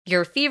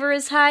Your fever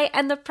is high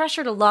and the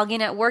pressure to log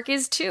in at work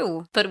is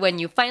too. But when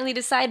you finally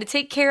decide to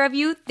take care of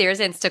you, there's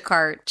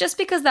Instacart. Just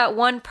because that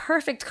one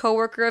perfect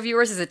coworker of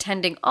yours is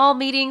attending all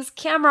meetings,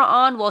 camera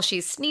on while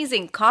she's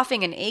sneezing,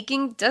 coughing, and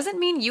aching, doesn't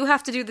mean you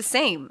have to do the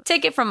same.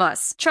 Take it from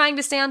us. Trying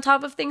to stay on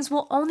top of things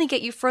will only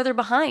get you further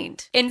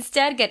behind.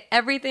 Instead, get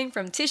everything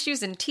from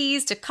tissues and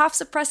teas to cough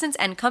suppressants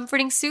and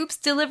comforting soups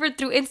delivered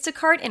through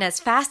Instacart in as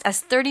fast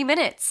as 30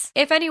 minutes.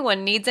 If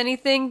anyone needs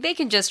anything, they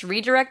can just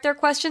redirect their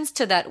questions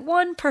to that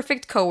one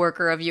perfect coworker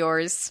of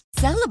yours.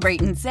 Celebrate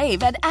and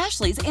save at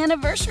Ashley's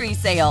Anniversary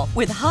Sale.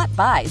 With Hot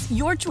Buys,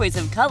 your choice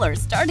of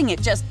colors starting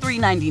at just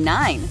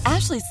 $3.99.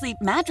 Ashley Sleep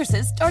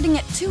mattresses starting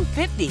at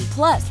 $2.50.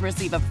 Plus,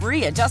 receive a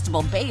free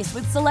adjustable base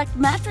with select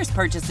mattress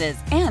purchases.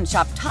 And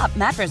shop top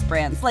mattress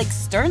brands like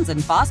Stearns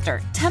 &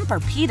 Foster,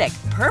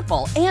 Tempur-Pedic,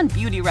 Purple, and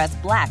Beautyrest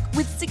Black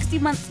with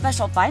 60-month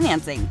special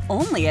financing.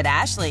 Only at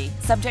Ashley.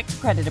 Subject to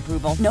credit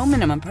approval. No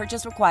minimum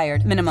purchase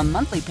required. Minimum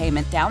monthly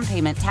payment, down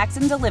payment, tax,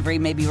 and delivery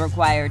may be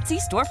required. See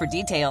store for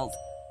details.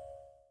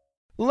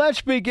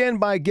 Let's begin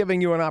by giving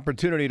you an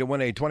opportunity to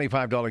win a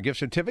 $25 gift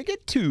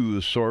certificate to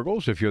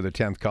Sorgles. If you're the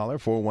 10th caller,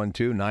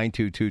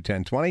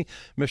 412-922-1020.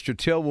 Mr.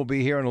 Till will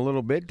be here in a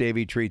little bit.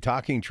 Davey Tree,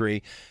 Talking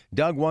Tree.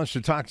 Doug wants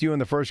to talk to you in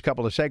the first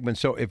couple of segments.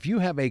 So if you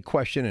have a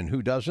question, and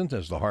who doesn't,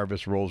 as the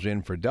harvest rolls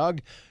in for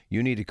Doug,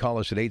 you need to call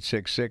us at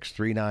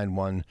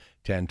 866-391-1020.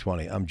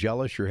 I'm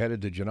jealous you're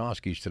headed to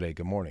Janoski's today.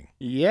 Good morning.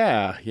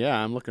 Yeah,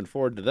 I'm looking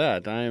forward to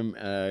that. I'm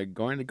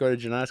going to go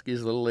to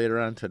Janoski's a little later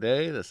on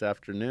today, this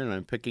afternoon.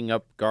 I'm picking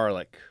up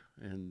garlic.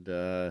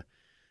 And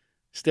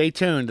stay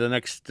tuned the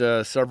next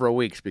several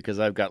weeks because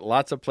I've got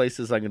lots of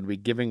places I'm going to be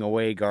giving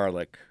away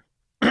garlic.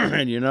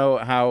 And you know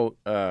how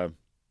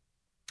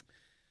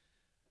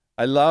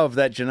I love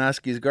that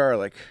Janoski's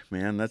garlic.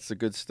 Man, that's the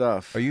good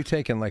stuff. Are you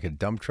taking like a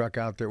dump truck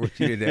out there with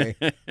you today?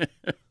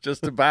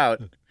 Just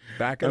about.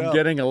 Back it up. I'm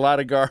getting a lot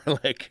of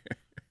garlic.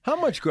 How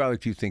much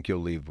garlic do you think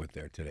you'll leave with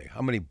there today?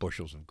 How many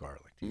bushels of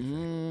garlic do you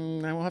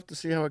think? I will have to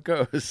see how it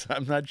goes.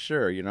 I'm not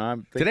sure. You know,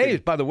 I'm thinking... Today,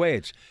 by the way,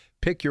 it's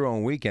pick your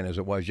own weekend as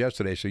it was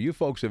yesterday. So you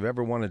folks have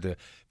ever wanted to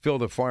feel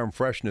the farm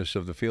freshness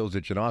of the fields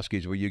at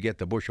Janoski's where you get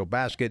the bushel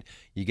basket,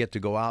 you get to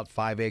go out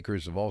 5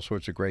 acres of all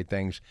sorts of great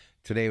things.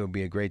 Today would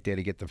be a great day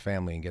to get the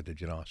family and get the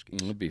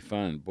Janoski's. It'd be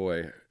fun.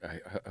 Boy, I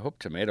hope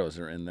tomatoes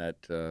are in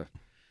that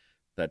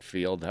that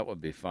field. That would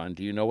be fun.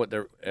 Do you know what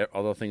they're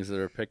all the things that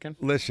they're picking?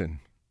 Listen,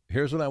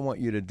 here's what I want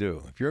you to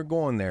do. If you're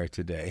going there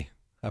today,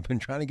 I've been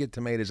trying to get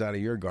tomatoes out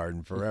of your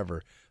garden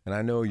forever, and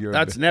I know you're.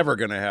 That's never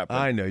going to happen.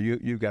 I know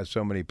you've got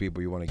so many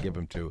people you want to give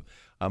them to.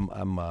 I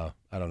don't know.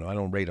 I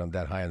don't rate on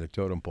that high on the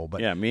totem pole,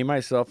 but yeah, me,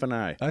 myself, and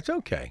I. That's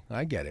okay.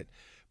 I get it,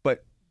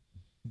 but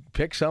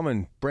pick some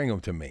and bring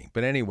them to me.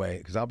 But anyway,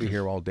 because I'll be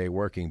here all day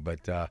working.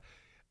 But I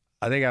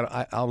think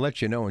I'll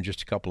let you know in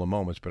just a couple of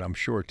moments. But I'm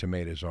sure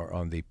tomatoes are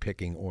on the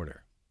picking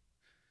order.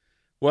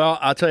 Well,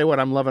 I'll tell you what.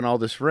 I'm loving all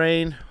this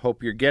rain.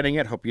 Hope you're getting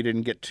it. Hope you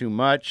didn't get too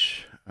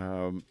much.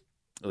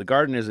 The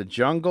garden is a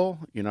jungle.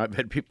 You know, I've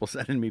had people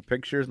sending me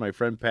pictures. My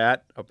friend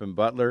Pat up in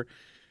Butler,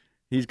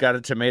 he's got a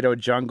tomato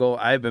jungle.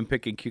 I've been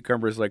picking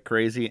cucumbers like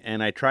crazy,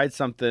 and I tried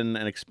an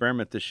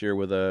experiment this year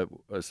with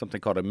something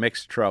called a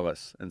mixed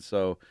trellis. And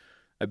so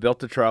I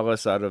built a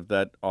trellis out of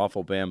that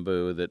awful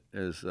bamboo that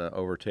is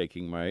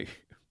overtaking my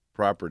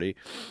property.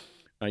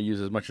 I use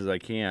as much as I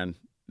can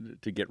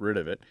to get rid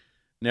of it.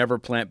 Never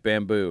plant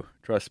bamboo.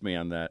 Trust me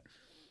on that.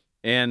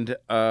 And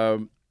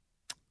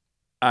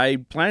I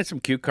planted some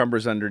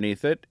cucumbers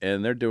underneath it,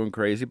 and they're doing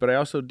crazy. But I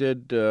also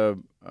did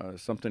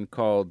something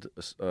called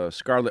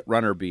scarlet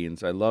runner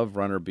beans. I love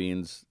runner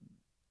beans.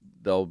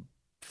 They'll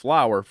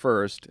flower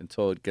first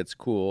until it gets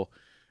cool,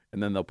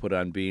 and then they'll put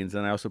on beans.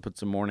 And I also put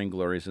some morning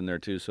glories in there,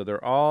 too. So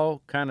they're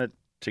all kind of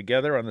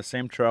together on the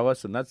same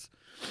trellis, and that's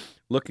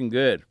looking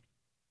good.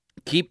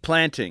 Keep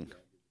planting.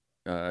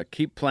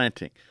 Keep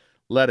planting.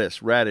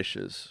 Lettuce,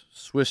 radishes,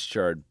 Swiss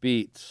chard,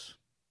 beets,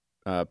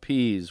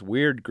 peas,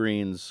 weird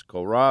greens,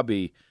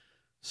 kohlrabi,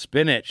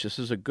 spinach. This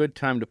is a good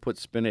time to put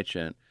spinach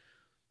in.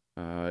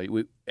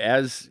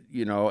 As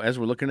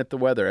we're looking at the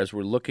weather, as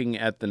we're looking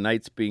at the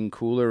nights being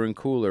cooler and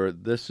cooler,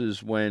 this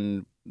is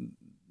when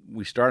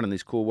we start on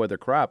these cool weather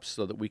crops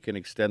so that we can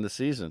extend the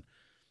season.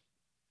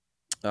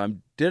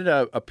 Did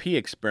a pea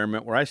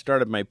experiment where I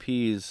started my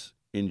peas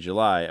in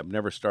July. I've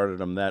never started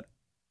them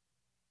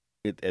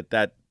at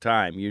that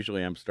time.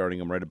 Usually I'm starting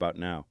them right about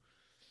now.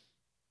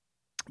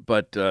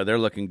 But they're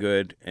looking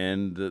good.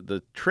 And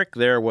the trick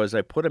there was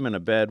I put them in a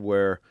bed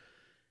where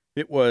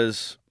it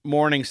was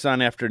morning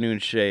sun, afternoon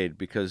shade,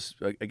 because,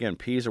 again,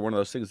 peas are one of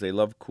those things. They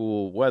love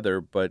cool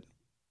weather, but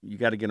you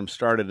got to get them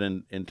started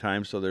in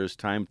time so there's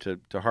time to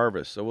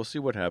harvest. So we'll see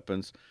what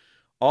happens.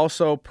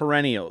 Also,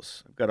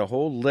 perennials. I've got a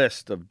whole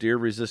list of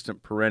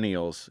deer-resistant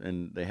perennials,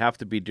 and they have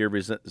to be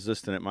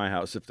deer-resistant at my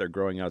house if they're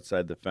growing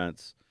outside the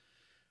fence.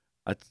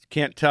 I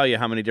can't tell you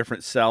how many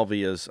different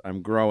salvias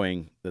I'm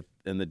growing,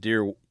 and the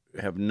deer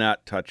have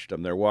not touched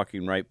them. They're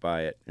walking right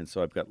by it. And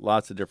so I've got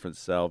lots of different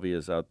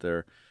salvias out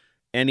there.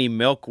 Any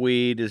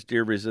milkweed is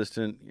deer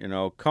resistant.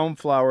 Comb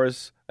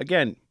flowers.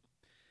 Again,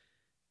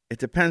 it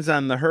depends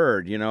on the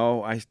herd. You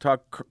know, I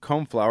talk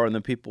coneflower, and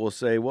then people will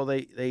say, well,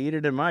 they eat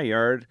it in my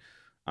yard.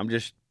 I'm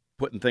just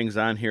putting things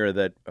on here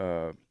that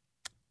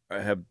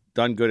have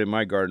done good in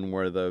my garden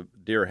where the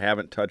deer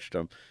haven't touched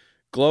them.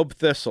 Globe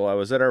thistle. I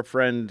was at our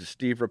friend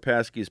Steve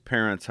Rapaski's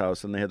parents'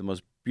 house, and they had the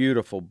most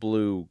beautiful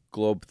blue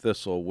globe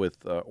thistle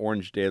with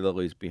orange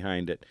daylilies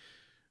behind it.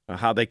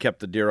 How they kept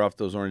the deer off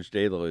those orange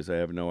daylilies, I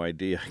have no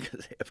idea,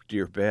 because they have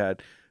deer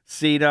bad.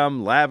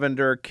 Sedum,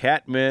 lavender,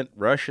 catmint,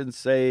 Russian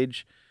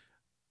sage.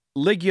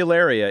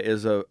 Ligularia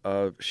is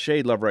a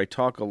shade lover I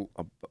talk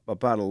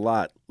about a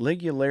lot.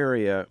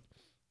 Ligularia,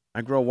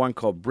 I grow one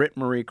called Britt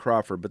Marie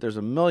Crawford, but there's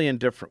a million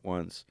different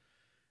ones.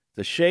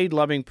 The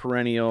shade-loving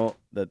perennial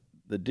that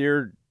the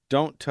deer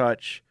don't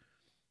touch,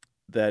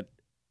 that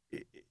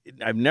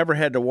I've never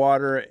had to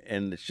water,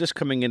 and it's just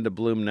coming into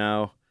bloom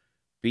now.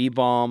 Bee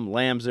balm,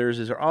 lamb's ears,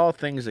 these are all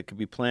things that can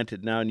be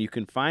planted now, and you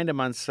can find them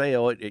on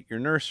sale at your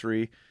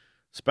nursery,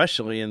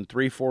 especially in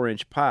 3-4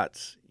 inch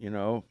pots, you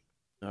know,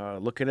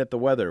 looking at the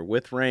weather,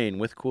 with rain,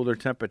 with cooler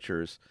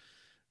temperatures.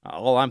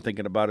 All I'm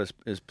thinking about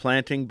is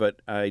planting,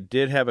 but I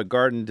did have a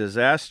garden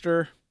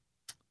disaster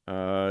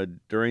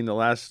during the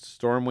last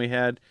storm we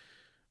had.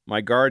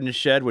 My garden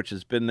shed, which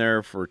has been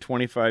there for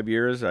 25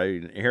 years, I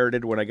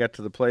inherited when I got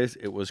to the place.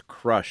 It was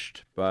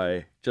crushed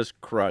by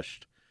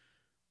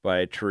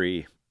a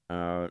tree.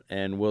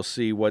 And we'll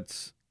see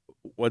what's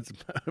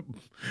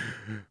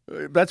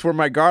that's where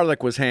my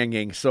garlic was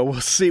hanging. So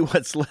we'll see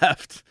what's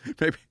left.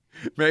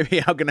 Maybe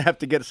I'm going to have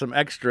to get some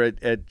extra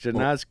at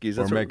Janoski's.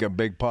 Or make a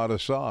big pot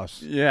of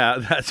sauce. Yeah,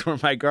 that's where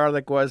my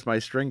garlic was, my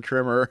string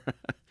trimmer.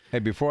 Hey,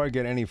 before I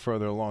get any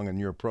further along in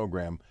your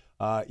program,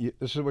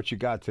 this is what you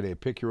got today.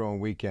 Pick your own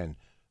weekend.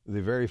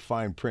 The very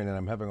fine print, and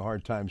I'm having a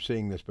hard time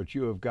seeing this, but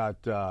you have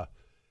got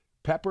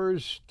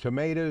peppers,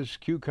 tomatoes,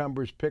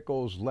 cucumbers,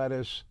 pickles,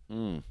 lettuce,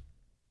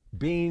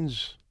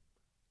 beans,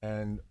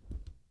 and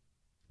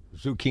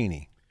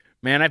zucchini.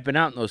 Man, I've been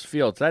out in those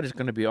fields. That is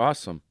going to be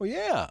awesome. Well,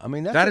 yeah. I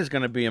mean, that is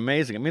going to be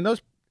amazing. I mean,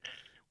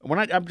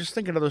 I'm just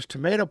thinking of those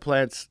tomato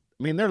plants.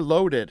 I mean, they're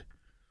loaded.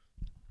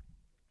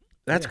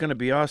 That's going to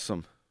be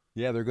awesome.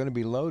 Yeah, they're going to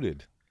be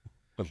loaded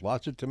with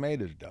lots of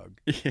tomatoes, Doug.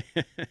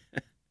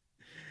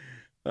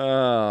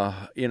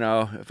 You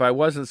know, if I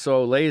wasn't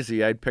so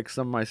lazy, I'd pick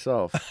some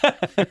myself.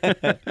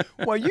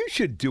 Well, you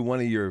should do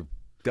one of your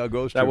Doug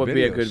Oster That would videos.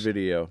 be a good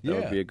video. That Yeah.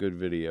 would be a good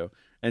video.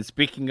 And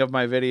speaking of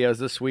my videos,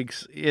 this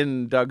week's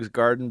In Doug's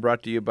Garden,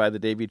 brought to you by the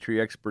Davy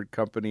Tree Expert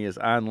Company, is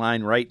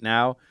online right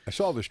now. I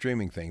saw the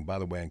streaming thing, by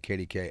the way, on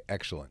KDK.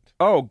 Excellent.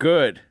 Oh,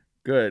 good.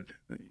 Good.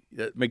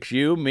 That makes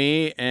you,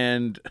 me,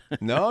 and...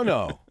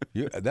 No.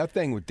 That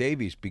thing with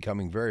Davy's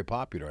becoming very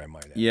popular, I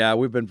might add. Yeah,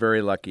 we've been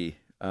very lucky.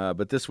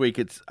 But this week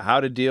it's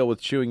how to deal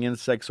with chewing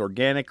insects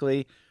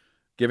organically,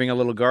 giving a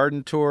little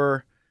garden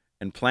tour,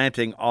 and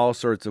planting all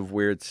sorts of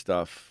weird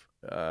stuff.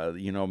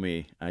 You know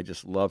me. I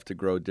just love to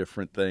grow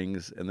different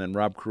things. And then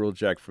Rob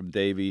Kruljak from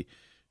Davy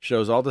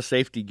shows all the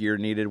safety gear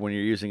needed when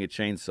you're using a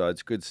chainsaw.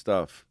 It's good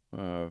stuff.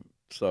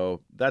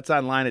 So that's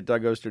online at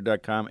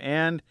DougOster.com.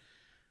 And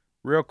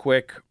real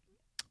quick,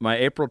 my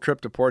April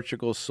trip to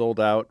Portugal sold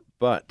out,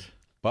 but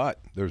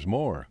there's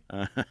more.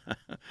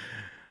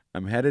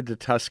 I'm headed to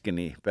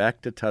Tuscany,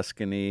 back to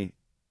Tuscany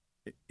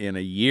in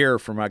a year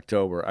from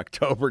October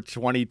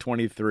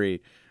 2023.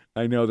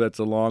 I know that's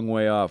a long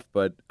way off,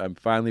 but I'm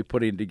finally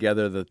putting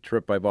together the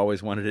trip I've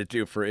always wanted to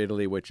do for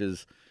Italy, which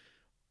is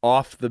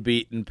off the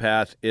beaten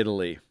path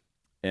Italy.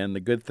 And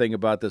the good thing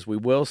about this, we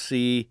will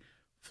see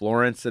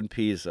Florence and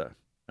Pisa.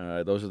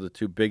 Those are the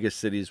two biggest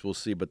cities we'll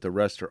see, but the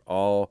rest are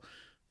all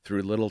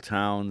through little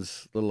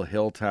towns, little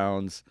hill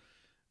towns.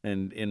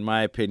 And in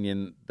my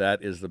opinion,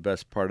 that is the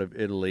best part of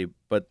Italy.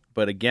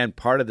 But again,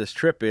 part of this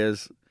trip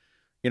is,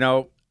 you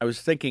know, I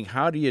was thinking,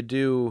 how do you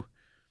do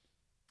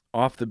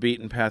off the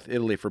beaten path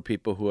Italy for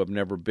people who have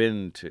never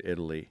been to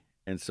Italy?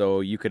 And so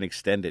you can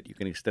extend it. You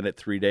can extend it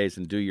 3 days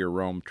and do your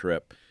Rome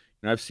trip.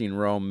 And I've seen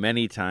Rome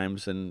many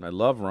times, and I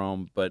love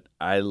Rome, but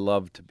I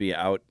love to be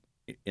out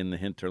in the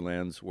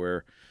hinterlands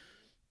where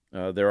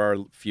there are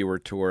fewer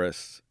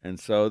tourists. And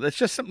so that's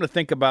just something to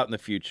think about in the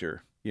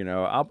future. You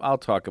know, I'll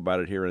talk about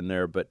it here and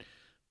there, but,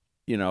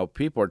 you know,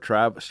 people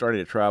are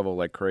starting to travel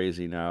like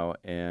crazy now,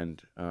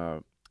 and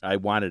I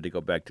wanted to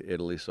go back to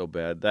Italy so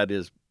bad. That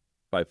is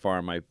by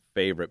far my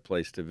favorite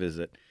place to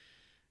visit,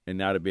 and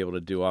now to be able to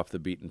do off the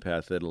beaten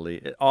path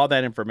Italy. All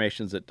that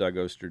information's at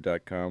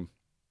DougOster.com,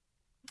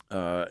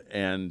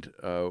 and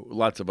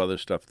lots of other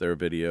stuff there,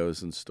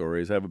 videos and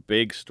stories. I have a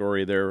big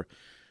story there,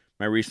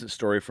 my recent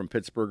story from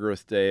Pittsburgh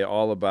Earth Day,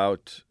 all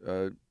about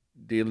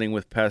dealing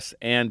with pests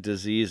and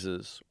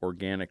diseases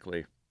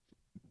organically.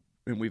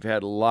 And we've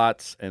had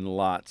lots and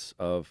lots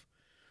of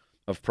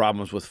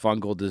problems with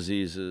fungal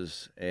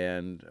diseases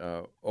and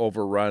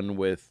overrun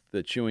with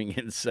the chewing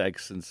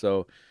insects. And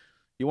so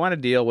you want to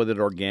deal with it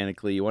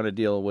organically. You want to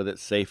deal with it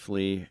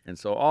safely. And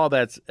so all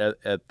that's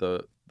at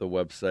the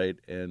website.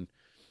 And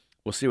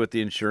we'll see what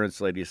the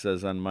insurance lady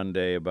says on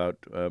Monday about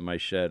my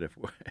shed,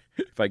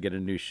 if I get a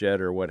new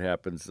shed or what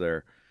happens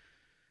there.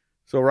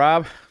 So,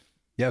 Rob?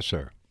 Yes,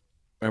 sir.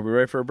 Are we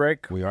ready for a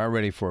break? We are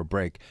ready for a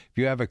break. If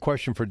you have a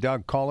question for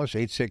Doug, call us,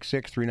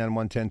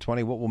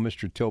 866-391-1020. What will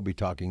Mr. Till be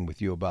talking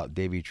with you about,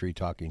 Davy Tree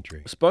Talking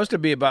Tree? It's supposed to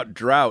be about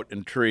drought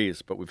and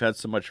trees, but we've had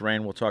so much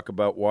rain. We'll talk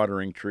about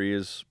watering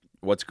trees,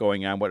 what's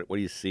going on, what are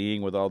you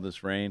seeing with all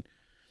this rain?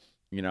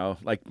 You know,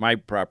 like my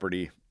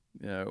property,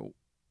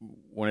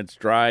 when it's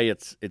dry,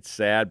 it's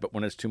sad, but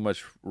when it's too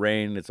much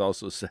rain, it's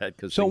also sad.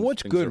 So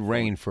what's good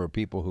rain for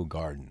people who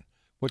garden?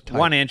 What type?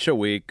 1 inch a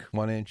week.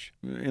 1 inch?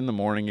 In the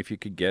morning, if you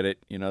could get it,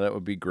 that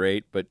would be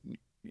great. But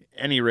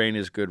any rain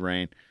is good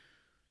rain.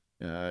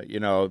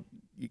 You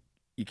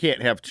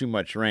can't have too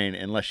much rain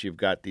unless you've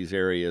got these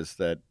areas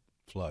that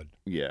flood.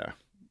 Yeah.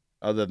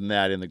 Other than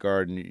that, in the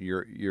garden,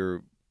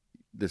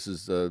 this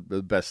is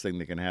the best thing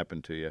that can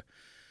happen to you.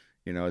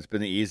 It's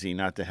been easy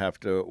not to have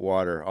to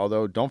water.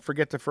 Although, don't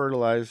forget to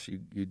fertilize.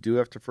 You do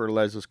have to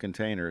fertilize those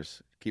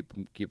containers.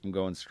 Keep them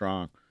going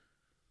strong.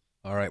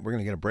 All right, we're going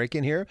to get a break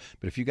in here.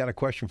 But if you got a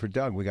question for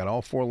Doug, we got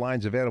all 4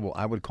 lines available.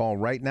 I would call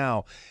right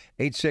now,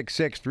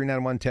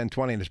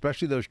 866-391-1020. And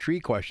especially those tree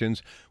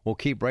questions, we'll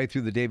keep right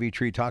through the Davy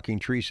Tree Talking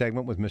Tree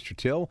segment with Mr.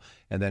 Till.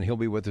 And then he'll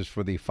be with us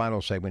for the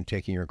final segment,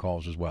 taking your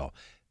calls as well.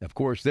 Of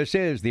course, this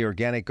is The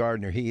Organic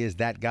Gardener. He is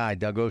that guy,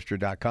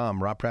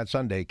 DougOster.com. Rob Pratt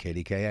Sunday,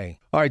 KDKA.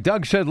 All right,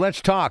 Doug said,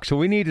 let's talk. So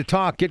we need to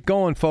talk. Get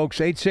going, folks.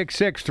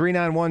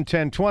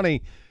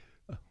 866-391-1020.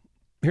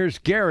 Here's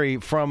Gary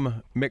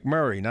from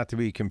McMurray, not to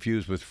be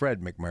confused with Fred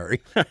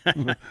McMurray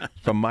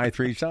from My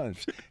Three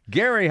Sons.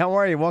 Gary, how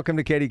are you? Welcome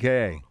to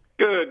KDKA.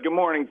 Good. Good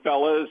morning,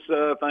 fellas.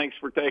 Thanks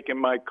for taking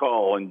my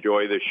call.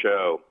 Enjoy the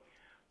show.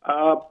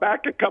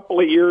 Back a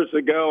couple of years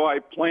ago, I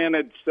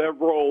planted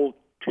several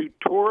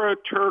Tutora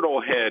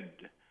turtlehead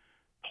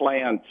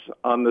plants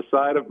on the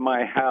side of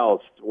my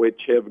house,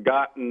 which have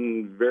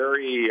gotten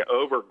very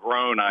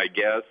overgrown, I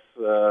guess,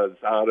 is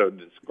how to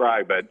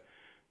describe it.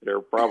 They're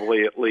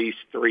probably at least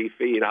 3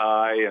 feet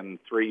high and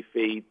 3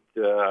 feet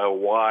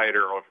wide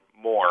or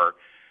more.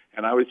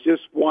 And I was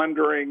just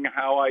wondering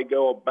how I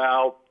go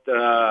about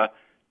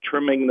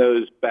trimming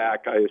those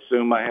back. I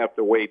assume I have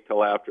to wait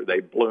till after they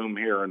bloom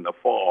here in the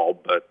fall,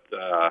 but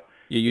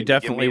you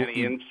definitely give me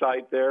any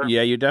insight there?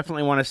 Yeah, you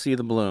definitely want to see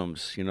the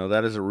blooms.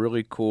 That is a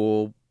really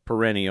cool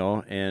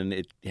perennial,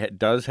 and it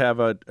does have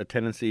a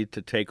tendency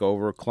to take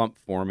over clump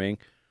forming.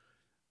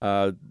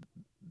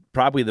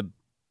 Probably the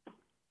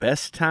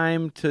best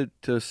time to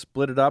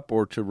split it up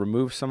or to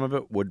remove some of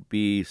it would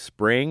be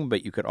spring,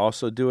 but you could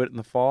also do it in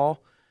the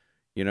fall.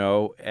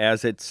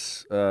 As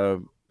it's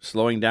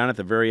slowing down at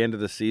the very end of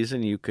the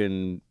season, you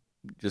can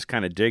just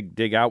kind of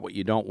dig out what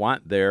you don't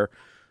want there.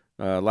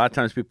 A lot of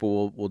times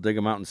people will dig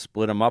them out and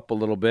split them up a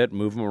little bit,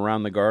 move them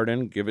around the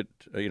garden, give it,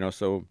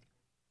 so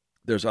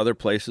there's other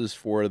places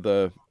for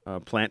the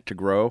plant to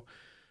grow.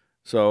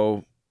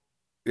 So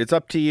it's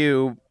up to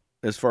you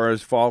as far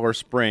as fall or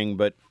spring,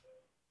 but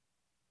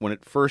when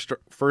it first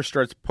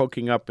starts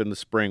poking up in the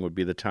spring would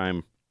be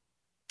the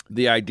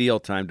ideal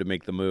time to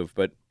make the move.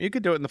 But you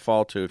could do it in the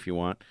fall too if you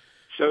want.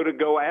 So to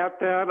go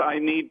at that, I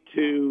need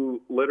to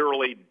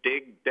literally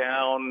dig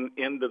down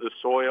into the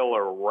soil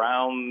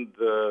around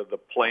the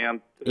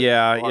plant.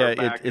 I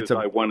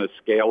want to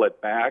scale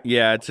it back.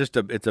 Yeah,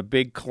 it's a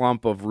big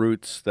clump of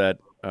roots that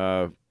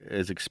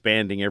is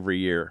expanding every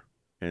year,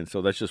 and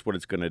so that's just what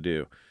it's going to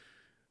do.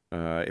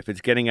 If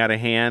it's getting out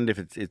of hand, if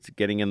it's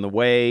getting in the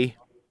way.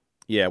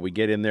 Yeah, we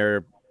get in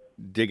there,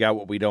 dig out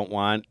what we don't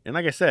want. And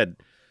like I said,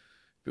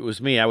 if it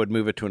was me, I would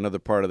move it to another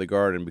part of the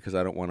garden because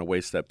I don't want to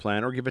waste that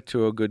plant, or give it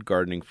to a good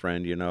gardening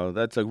friend.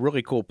 That's a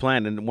really cool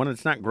plant. And when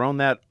it's not grown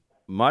that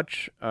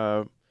much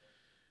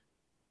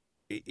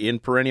in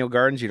perennial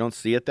gardens, you don't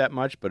see it that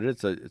much, but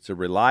it's a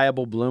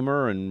reliable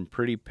bloomer and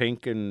pretty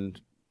pink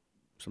and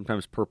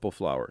sometimes purple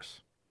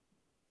flowers.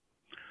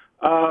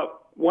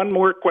 One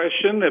more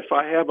question, if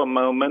I have a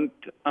moment.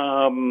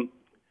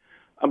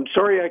 I'm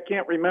sorry, I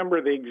can't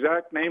remember the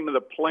exact name of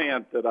the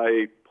plant that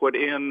I put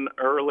in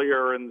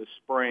earlier in the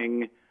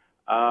spring.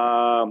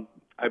 I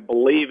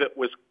believe it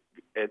was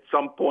at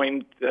some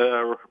point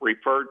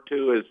referred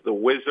to as the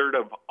Wizard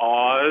of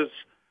Oz,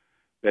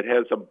 that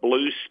has a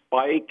blue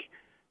spike.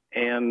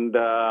 And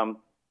I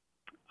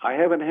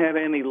haven't had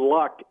any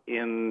luck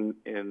in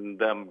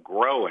them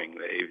growing.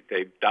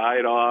 They've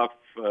died off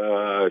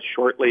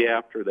shortly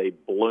after they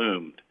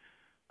bloomed.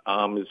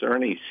 Is there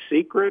any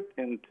secret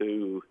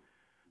into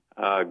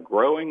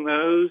growing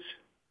those?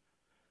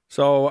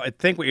 So I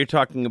think what you're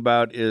talking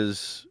about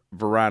is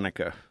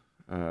Veronica,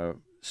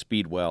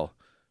 Speedwell.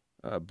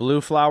 Blue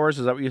flowers,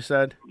 is that what you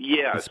said?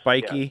 Yes.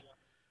 Spiky.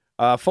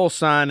 Yes. Full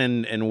sun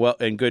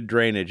and good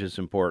drainage is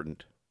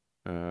important.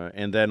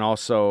 And then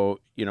also,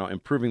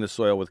 improving the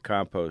soil with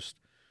compost.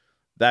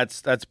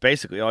 That's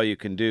basically all you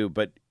can do,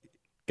 but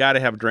got to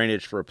have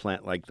drainage for a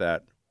plant like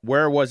that.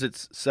 Where was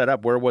it set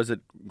up? Where was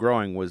it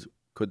growing?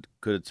 Could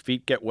its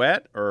feet get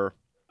wet or?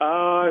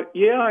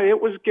 Yeah,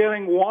 it was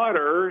getting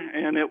water,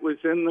 and it was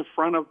in the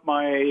front of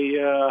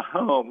my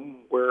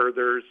home where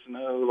there's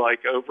no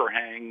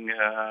overhang.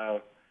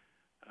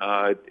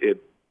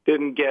 It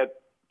didn't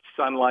get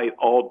sunlight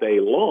all day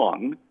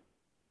long,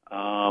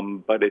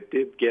 but it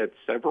did get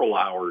several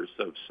hours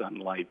of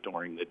sunlight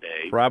during the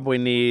day. Probably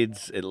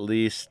needs at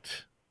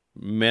least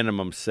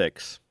minimum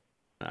 6.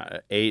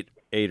 8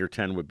 or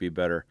 10 would be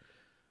better.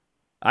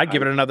 I'd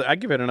give it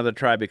another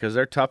try because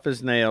they're tough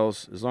as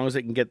nails as long as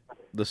they can get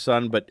the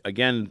sun. But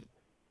again,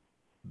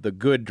 the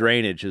good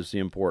drainage is the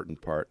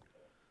important part.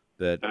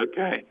 That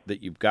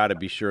you've got to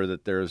be sure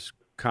that there's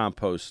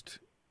compost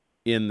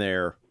in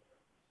there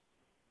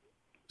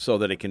so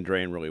that it can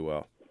drain really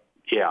well.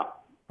 Yeah.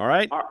 All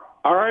right.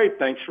 All right.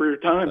 Thanks for your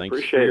time. Thanks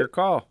Appreciate for your it.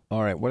 call.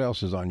 All right. What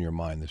else is on your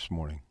mind this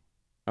morning?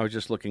 I was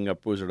just looking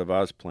up Wizard of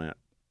Oz plant.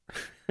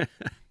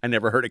 I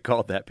never heard it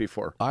called that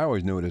before. I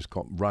always knew it as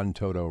called Run,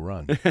 Toto,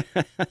 Run.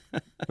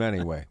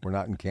 Anyway, we're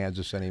not in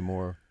Kansas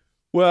anymore.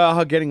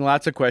 Well, getting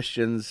lots of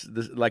questions,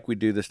 like we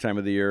do this time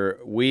of the year.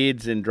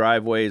 Weeds in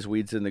driveways,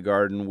 weeds in the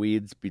garden,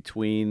 weeds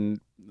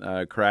between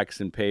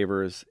cracks and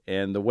pavers.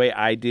 And the way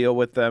I deal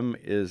with them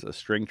is a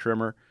string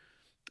trimmer.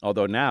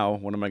 Although now,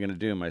 what am I going to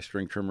do? My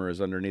string trimmer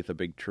is underneath a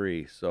big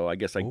tree, so I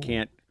guess I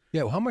can't.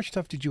 Yeah, well, how much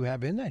stuff did you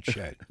have in that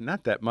shed?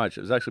 Not that much.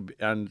 It was actually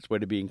on its way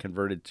to being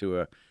converted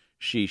to a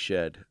she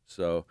shed.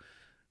 So,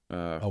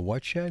 a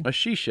what shed? A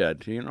she shed.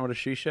 Do you know what a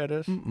she shed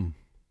is? Mm-mm.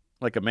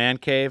 Like a man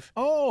cave.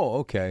 Oh,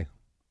 okay.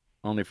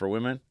 Only for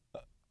women.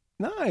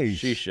 Nice.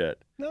 She shed.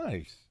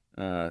 Nice.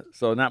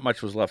 So not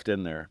much was left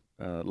in there,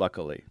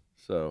 luckily.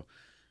 So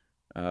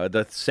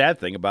the sad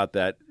thing about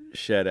that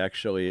shed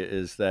actually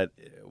is that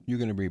you're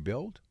going to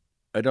rebuild.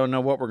 I don't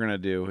know what we're going to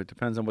do. It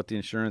depends on what the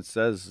insurance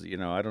says.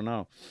 I don't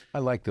know. I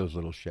like those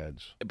little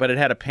sheds. But it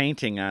had a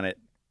painting on it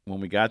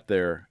when we got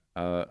there.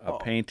 A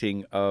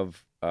painting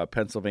of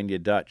Pennsylvania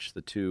Dutch,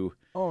 the two.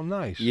 Oh,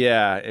 nice.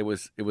 Yeah, it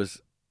was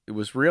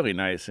really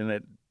nice, and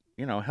it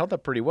held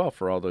up pretty well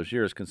for all those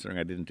years, considering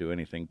I didn't do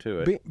anything to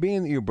it.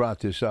 Being that you brought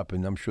this up,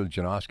 and I'm sure the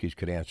Janoskis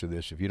could answer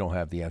this if you don't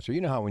have the answer.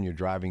 You know how when you're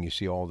driving, you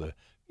see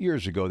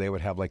years ago they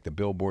would have like the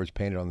billboards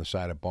painted on the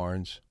side of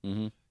barns.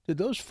 Mm-hmm. Did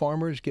those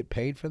farmers get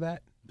paid for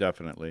that?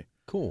 Definitely.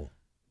 Cool.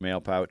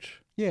 Mail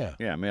pouch. Yeah.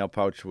 Yeah, mail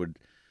pouch would.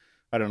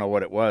 I don't know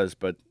what it was,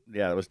 but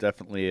yeah, it was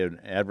definitely an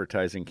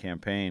advertising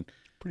campaign.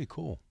 Pretty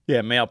cool.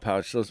 Yeah, mail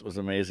pouch. This was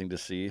amazing to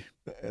see.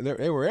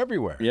 They were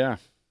everywhere. Yeah.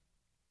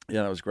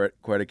 Yeah, that was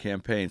quite a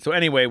campaign. So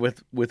anyway,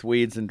 with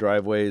weeds and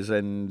driveways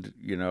and,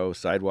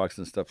 sidewalks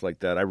and stuff like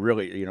that, I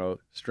really,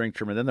 string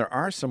trimmer. Then there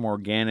are some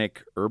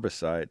organic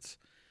herbicides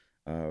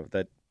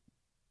that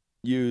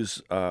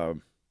use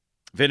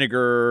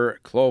vinegar,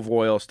 clove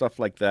oil, stuff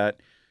like that.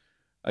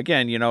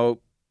 Again, you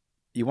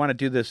want to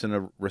do this in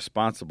a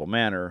responsible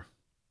manner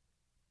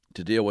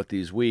to deal with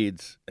these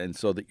weeds, and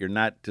so that you're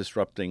not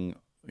disrupting,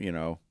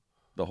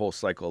 the whole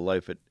cycle of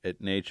life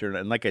at nature.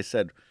 And like I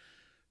said,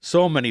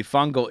 so many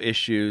fungal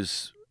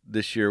issues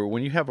this year.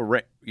 When you have a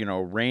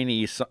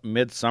rainy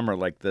midsummer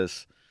like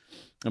this,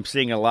 I'm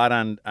seeing a lot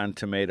on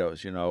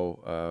tomatoes.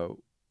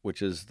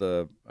 Which is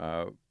the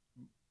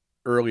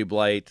early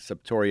blight,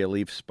 septoria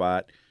leaf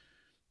spot.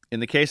 In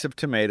the case of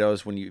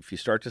tomatoes, if you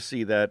start to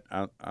see that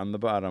on the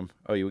bottom,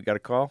 you got a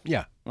call?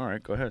 Yeah. All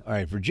right, go ahead. All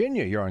right,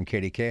 Virginia, you're on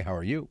KDK. How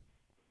are you?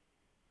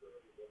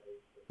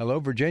 Hello,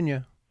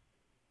 Virginia.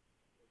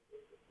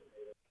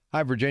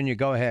 Hi, Virginia.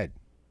 Go ahead.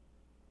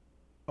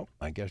 Oh,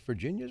 I guess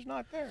Virginia's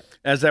not there.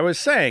 As I was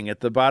saying,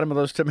 at the bottom of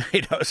those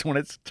tomatoes, when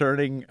it's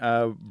turning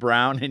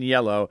brown and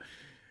yellow,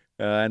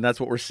 and that's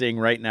what we're seeing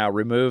right now,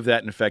 remove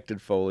that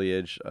infected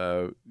foliage.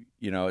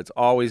 It's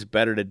always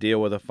better to deal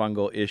with a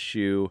fungal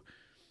issue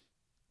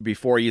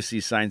before you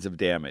see signs of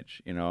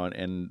damage,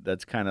 and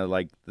that's kind of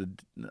like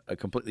a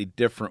completely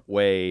different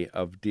way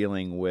of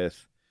dealing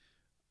with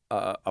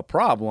a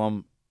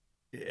problem.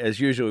 As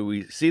usually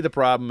we see the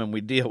problem and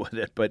we deal with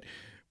it, but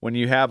when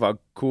you have a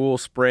cool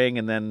spring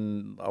and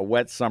then a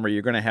wet summer,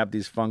 you're going to have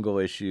these fungal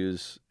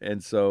issues.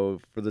 And so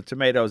for the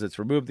tomatoes, it's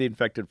remove the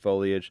infected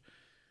foliage,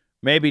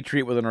 maybe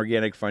treat with an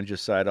organic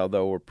fungicide,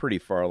 although we're pretty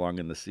far along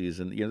in the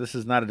season. This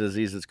is not a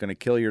disease that's going to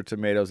kill your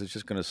tomatoes. It's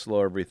just going to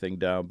slow everything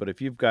down. But if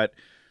you've got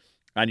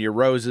on your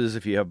roses,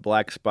 if you have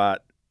black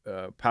spot,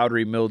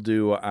 powdery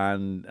mildew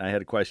I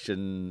had a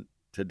question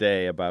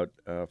today about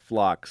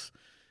phlox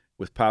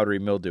with powdery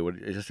mildew.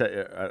 It's just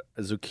a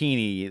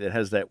zucchini that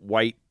has that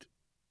white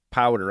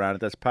powder on it.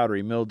 That's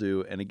powdery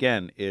mildew. And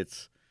again,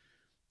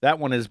 that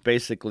one is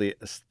basically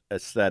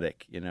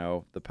aesthetic,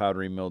 the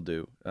powdery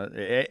mildew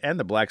and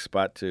the black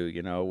spot too,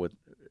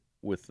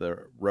 with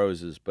the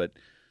roses. But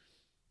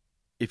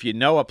if you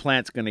know a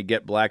plant's going to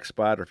get black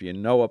spot, or if you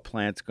know a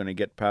plant's going to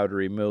get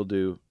powdery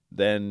mildew,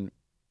 then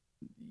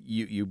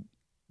you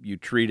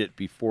treat it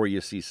before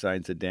you see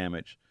signs of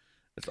damage.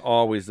 It's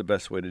always the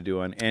best way to do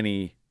on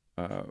any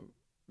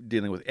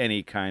dealing with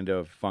any kind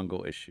of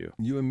fungal issue.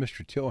 You and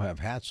Mr. Till have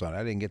hats on. I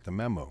didn't get the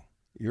memo.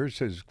 Yours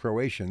says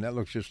Croatian. That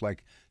looks just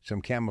like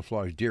some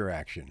camouflage deer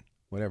action.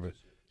 Whatever.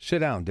 Sit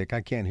down, Dick.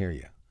 I can't hear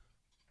you.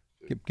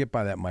 Get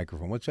by that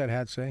microphone. What's that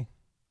hat say?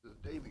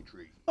 Davy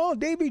tree. Oh,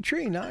 Davy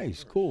tree.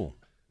 Nice. Cool.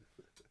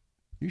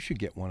 You should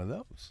get one of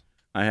those.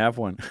 I have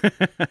one.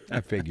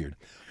 I figured.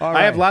 All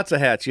right. I have lots of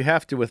hats. You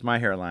have to with my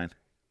hairline.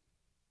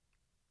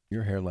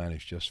 Your hairline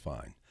is just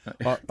fine.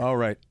 All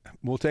right.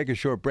 We'll take a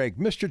short break.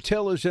 Mr.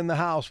 Till is in the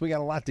house. We got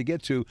a lot to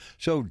get to.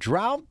 So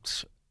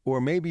droughts, or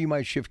maybe you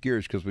might shift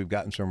gears because we've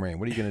gotten some rain.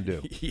 What are you going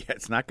to do? Yeah,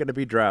 it's not going to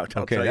be drought.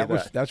 I'll tell you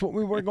that. That's what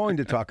we were going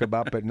to talk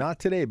about, but not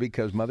today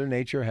because Mother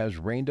Nature has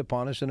rained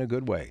upon us in a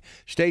good way.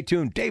 Stay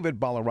tuned.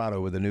 David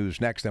Bolorado with the news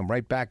next. I'm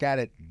right back at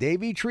it.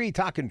 Davey Tree,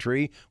 Talking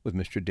Tree with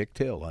Mr. Dick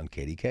Till on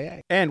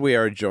KDKA. And we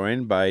are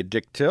joined by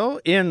Dick Till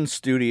in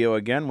studio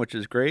again, which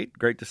is great.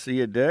 Great to see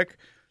you, Dick.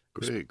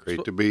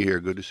 Great to be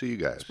here. Good to see you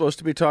guys. Supposed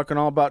to be talking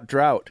all about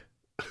drought.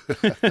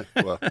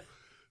 well,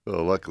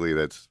 luckily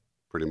that's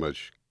pretty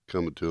much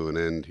coming to an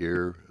end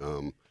here.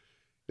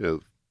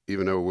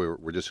 Even though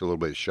we're just a little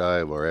bit shy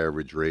of our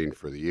average rain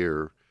for the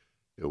year,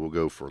 we'll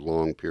go for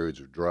long periods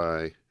of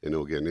dry, and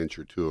it'll get an inch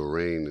or two of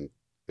rain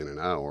in an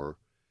hour.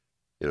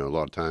 A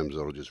lot of times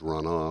it'll just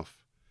run off,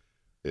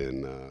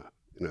 and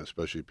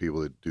especially people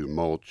that do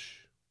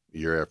mulch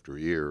year after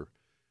year,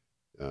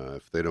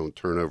 if they don't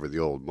turn over the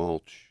old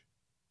mulch,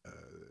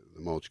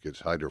 the mulch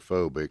gets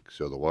hydrophobic,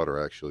 so the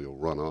water actually will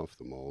run off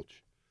the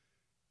mulch.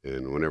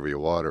 And whenever you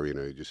water,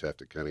 you just have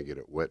to kind of get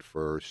it wet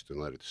first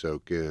and let it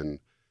soak in.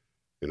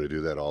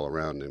 Do that all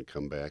around and then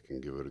come back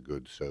and give it a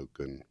good soak.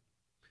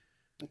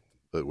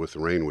 But with the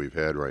rain we've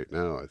had right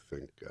now, I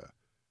think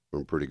we're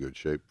in pretty good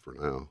shape for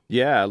now.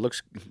 Yeah, it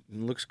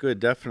looks good,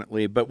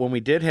 definitely. But when we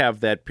did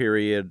have that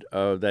period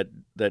of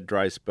that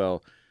dry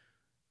spell,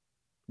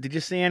 did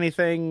you see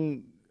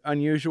anything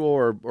unusual,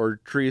 or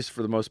trees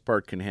for the most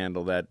part can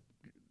handle that?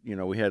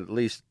 We had at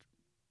least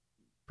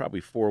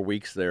probably 4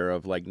 weeks there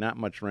of not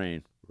much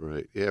rain.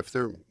 Right. Yeah, if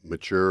they're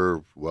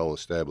mature,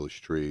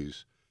 well-established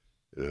trees,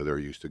 they're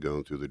used to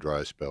going through the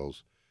dry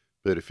spells.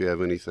 But if you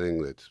have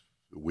anything that's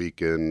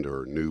weakened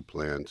or new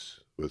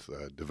plants with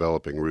a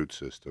developing root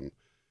system,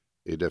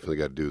 you definitely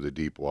got to do the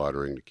deep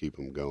watering to keep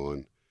them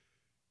going.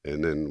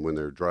 And then when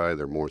they're dry,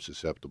 they're more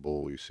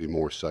susceptible. You see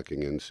more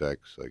sucking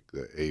insects like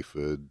the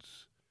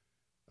aphids.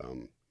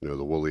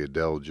 The woolly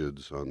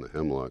adelgids on the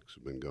hemlocks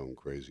have been going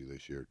crazy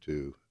this year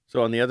too.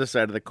 So on the other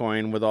side of the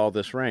coin, with all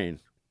this rain,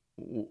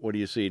 what do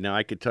you see? Now,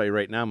 I could tell you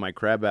right now, my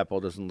crabapple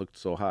doesn't look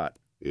so hot.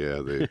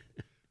 Yeah,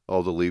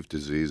 all the leaf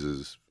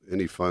diseases,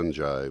 any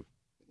fungi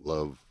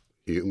love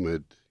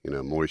humid,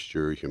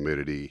 moisture,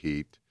 humidity,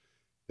 heat,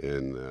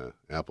 and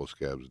apple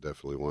scab is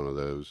definitely one of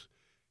those.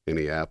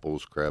 Any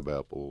apples, crab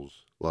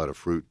apples, a lot of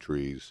fruit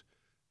trees,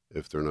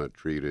 if they're not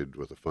treated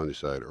with a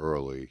fungicide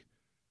early,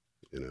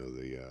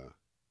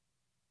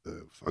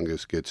 the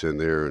fungus gets in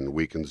there and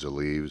weakens the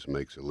leaves,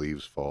 makes the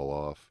leaves fall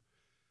off,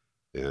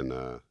 and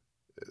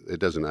it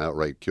doesn't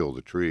outright kill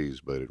the trees,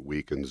 but it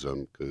weakens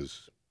them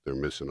because they're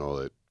missing all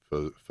that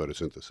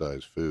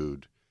photosynthesized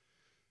food.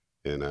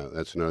 And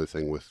that's another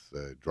thing with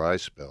dry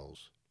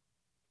spells.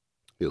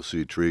 You'll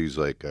see trees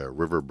like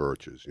river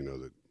birches,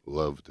 that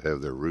love to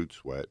have their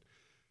roots wet.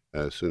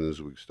 As soon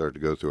as we start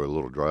to go through a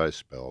little dry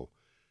spell,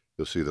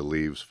 you'll see the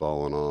leaves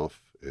falling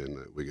off, and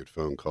we get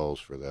phone calls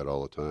for that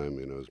all the time,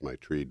 is my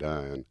tree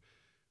dying?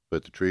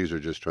 But the trees are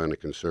just trying to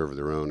conserve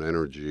their own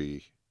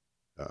energy.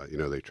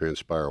 They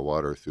transpire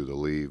water through the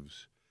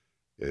leaves,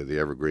 the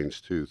evergreens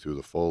too, through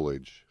the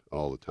foliage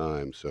all the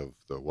time. So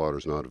if the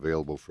water's not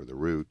available for the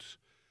roots,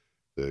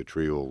 the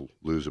tree will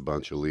lose a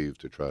bunch of leaves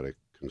to try to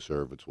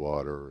conserve its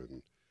water.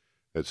 And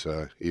it's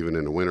even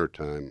in the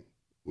wintertime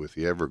with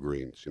the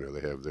evergreens,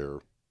 they have their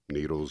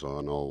needles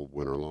on all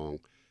winter long.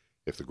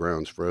 If the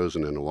ground's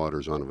frozen and the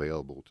water's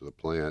unavailable to the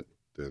plant,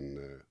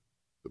 then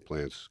the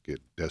plants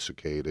get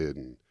desiccated.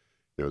 And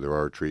there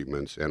are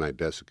treatments,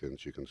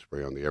 anti-desiccants you can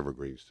spray on the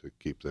evergreens to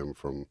keep them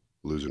from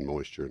losing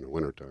moisture in the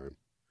wintertime.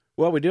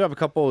 Well, we do have a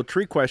couple of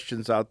tree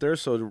questions out there.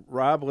 So,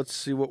 Rob, let's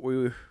see what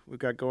we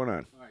got going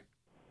on. All right.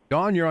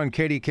 Don, you're on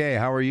KDK.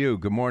 How are you?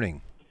 Good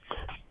morning.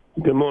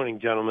 Good morning,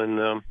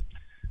 gentlemen.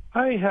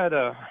 I had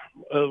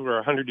over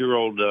a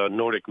 100-year-old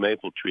Nordic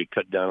maple tree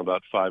cut down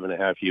about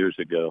 5.5 years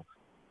ago.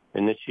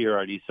 And this year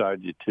I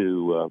decided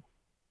to,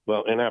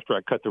 and after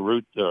I cut the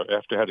root,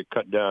 after I had it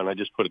cut down, I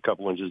just put a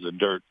couple inches of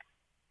dirt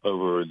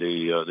over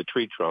the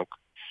tree trunk.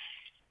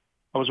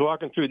 I was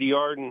walking through the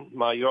yard, and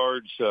my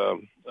yard's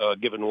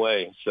giving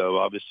way. So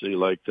obviously,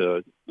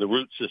 the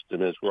root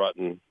system is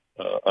rotten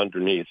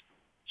underneath.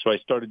 So I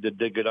started to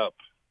dig it up.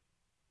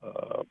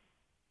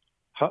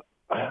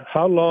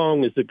 How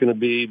long is it going to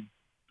be?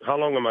 How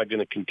long am I going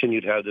to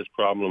continue to have this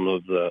problem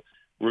of the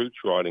roots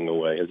rotting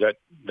away? Is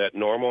that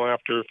normal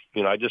after,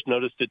 I just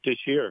noticed it this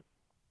year.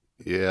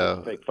 Yeah.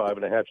 It'll take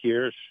 5.5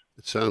 years.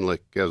 It sounds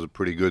like it has a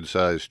pretty good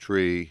sized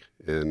tree,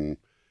 and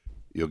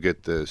you'll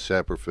get the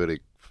saprophytic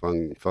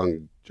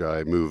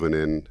fungi moving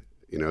in.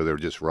 They're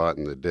just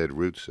rotting the dead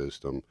root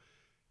system.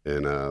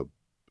 And a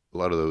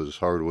lot of those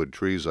hardwood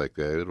trees like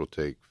that, it'll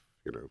take,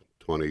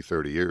 20,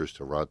 30 years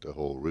to rot the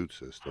whole root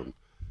system.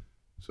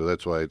 So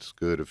that's why it's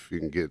good if you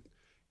can get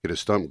a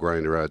stump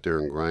grinder out there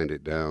and grind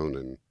it down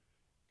and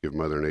give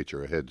Mother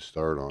Nature a head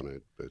start on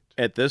it. But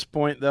at this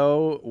point,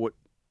 though, what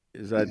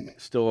is that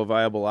still a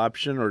viable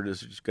option, or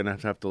is it just going to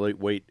have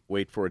to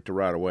wait for it to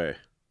rot away?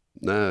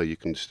 No, you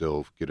can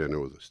still get in there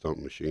with a stump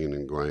machine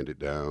and grind it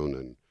down.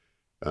 And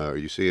are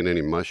you seeing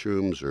any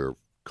mushrooms or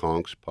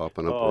conchs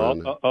popping up Oh,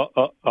 around it.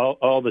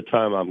 all the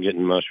time I'm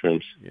getting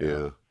mushrooms.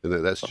 Yeah,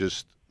 and that's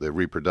just the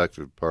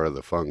reproductive part of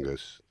the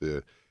fungus.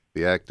 The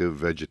active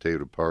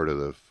vegetative part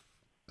of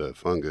the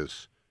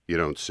fungus you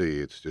don't see.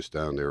 It's just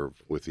down there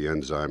with the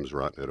enzymes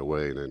rotting it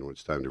away, and then when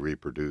it's time to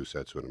reproduce,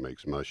 that's when it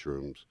makes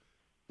mushrooms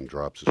and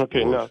drops the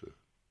Okay, spores.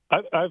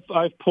 now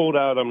I've pulled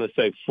out, I'm going to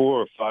say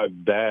 4 or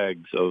 5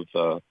 bags of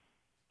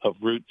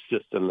root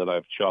system that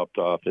I've chopped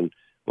off, and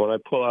when I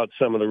pull out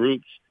some of the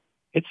roots,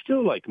 it's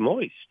still like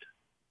moist.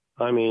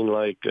 I mean,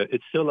 like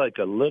it's still like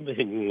a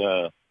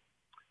living,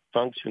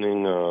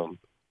 functioning.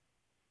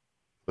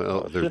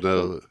 Well,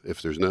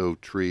 if there's no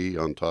tree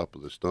on top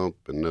of the stump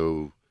and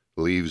no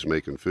leaves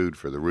making food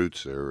for the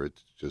roots there,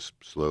 it's just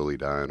slowly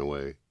dying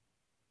away.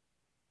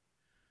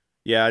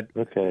 Yeah,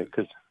 Okay,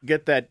 because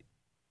get that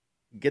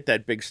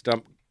big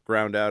stump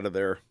ground out of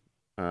there.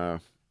 Can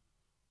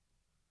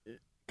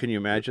you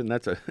imagine?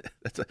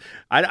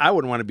 I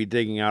wouldn't want to be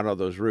digging out all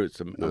those roots.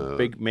 A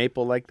big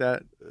maple like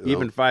that,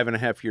 even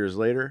 5.5 years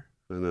later.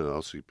 I know.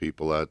 I'll see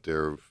people out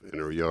there in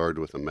their yard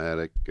with a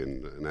mattock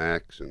and an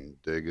axe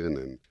and digging,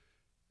 and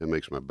it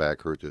makes my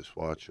back hurt just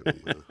watching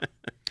them.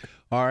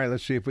 All right,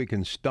 let's see if we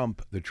can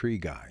stump the tree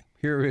guy.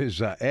 Here is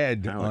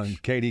Ed on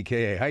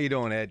KDKA. How you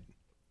doing, Ed?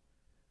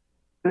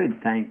 Good,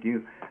 thank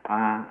you.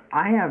 I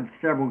have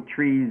several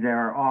trees that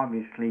are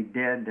obviously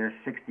dead. They're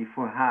 60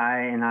 foot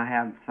high, and I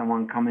have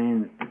someone come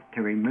in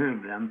to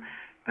remove them.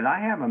 But I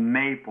have a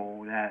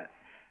maple that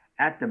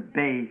at the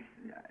base,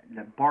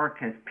 the bark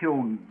has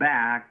peeled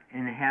back,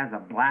 and it has a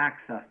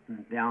black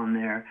substance down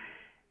there.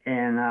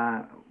 And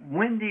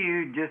when do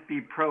you just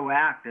be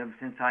proactive,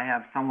 since I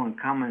have someone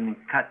come in and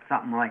cut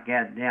something like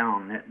that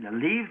down? The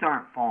leaves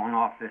aren't falling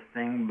off this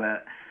thing,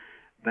 but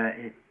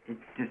it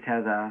just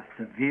has a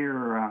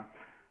severe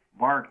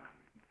bark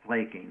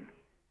flaking.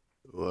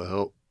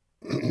 Well,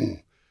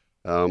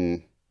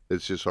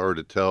 it's just hard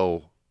to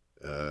tell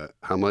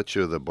how much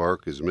of the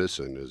bark is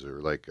missing. Is there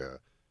like a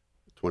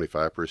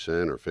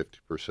 25% or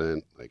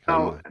 50%? Like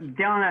how much?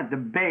 Down at the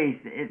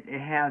base, it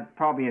has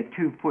probably a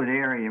 2 foot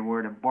area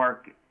where the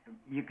bark,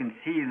 you can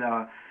see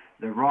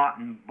the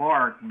rotten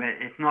bark, but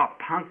it's not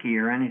punky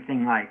or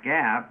anything like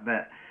that.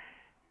 But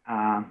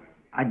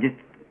I just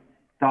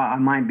thought I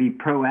might be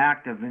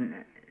proactive, and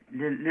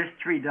this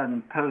tree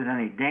doesn't pose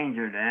any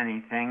danger to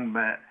anything,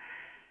 but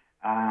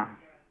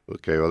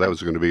Okay, well, that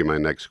was going to be my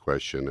next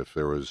question, if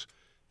there's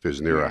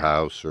near a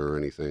house or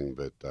anything.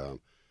 But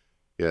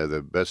yeah,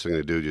 the best thing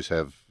to do is just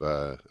have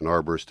an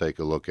arborist take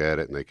a look at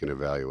it, and they can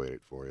evaluate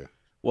it for you.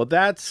 Well,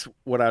 that's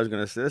what I was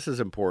going to say. This is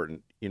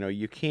important.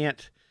 You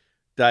can't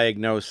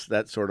diagnose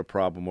that sort of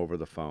problem over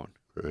the phone.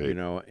 Right.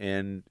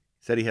 And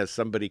said he has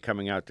somebody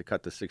coming out to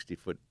cut the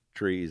 60-foot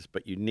trees,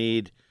 but you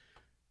need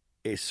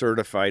a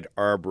certified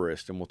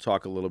arborist, and we'll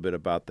talk a little bit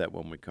about that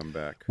when we come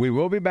back. We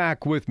will be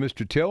back with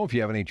Mr. Till. If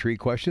you have any tree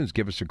questions,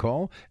 give us a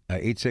call,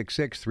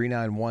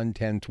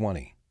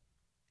 866-391-1020. You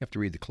have to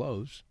read the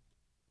close.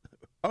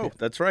 Oh,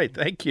 that's right.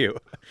 Thank you.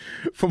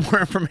 For more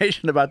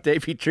information about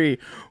Davey Tree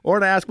or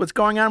to ask what's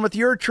going on with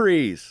your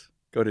trees,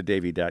 go to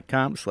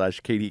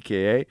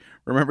davey.com/KDKA.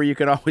 Remember, you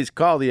can always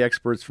call the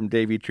experts from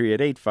Davey Tree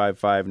at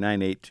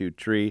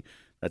 855-982-TREE.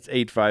 That's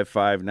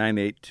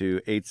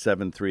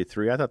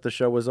 855-982-8733. I thought the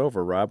show was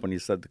over, Rob, when you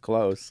said the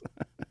close.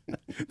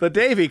 The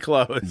Davey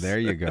close. There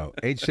you go.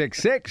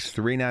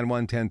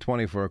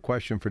 866-391-1020 for a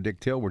question for Dick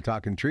Till. We're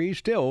talking trees.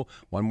 Still,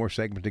 one more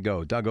segment to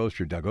go. Doug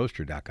Oster,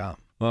 DougOster.com.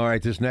 All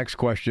right, this next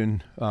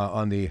question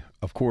on the,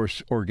 of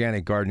course,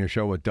 Organic Gardener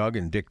Show with Doug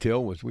and Dick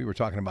Till we were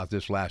talking about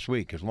this last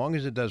week. As long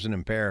as it doesn't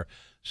impair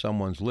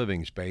someone's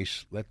living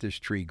space, let this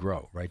tree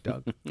grow. Right,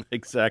 Doug?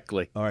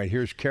 Exactly. All right,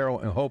 here's Carol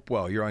and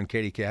Hopewell. You're on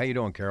KDK. How you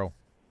doing, Carol?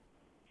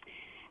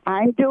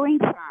 I'm doing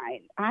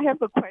fine. I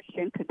have a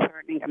question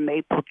concerning a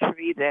maple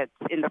tree that's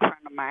in the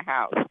front of my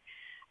house.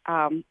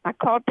 I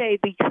called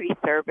Davey Tree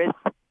Service.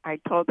 I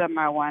told them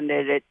I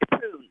wanted it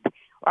pruned.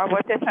 I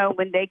wasn't home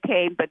when they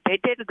came, but they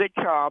did a good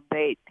job.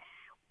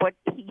 What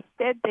he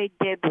said they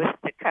did was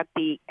to cut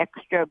the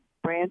extra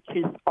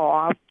branches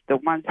off, the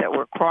ones that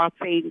were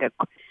crossing,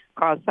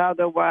 cause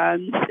other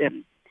ones,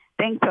 and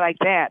things like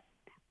that.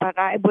 But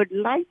I would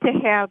like to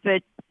have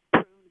it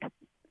pruned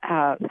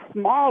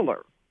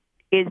smaller.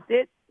 Is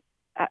it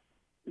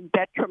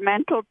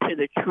detrimental to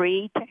the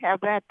tree to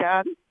have that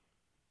done?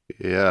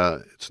 Yeah,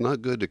 it's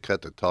not good to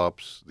cut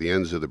the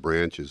ends of the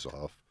branches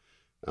off.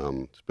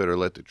 It's better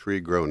let the tree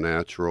grow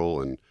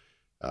natural, and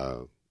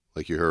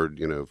like you heard,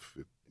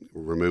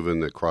 removing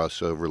the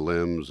crossover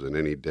limbs and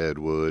any dead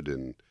wood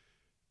and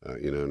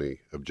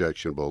any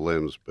objectionable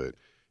limbs. But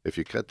if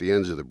you cut the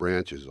ends of the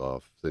branches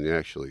off, then you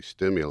actually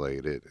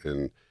stimulate it,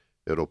 and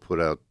it'll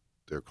put out,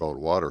 they're called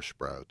water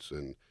sprouts,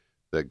 and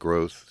that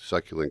growth,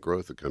 succulent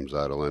growth that comes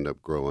out, will end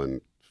up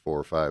growing 4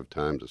 or 5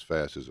 times as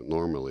fast as it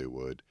normally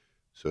would.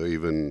 So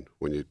even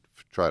when you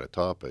try to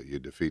top it, you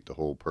defeat the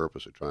whole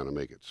purpose of trying to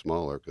make it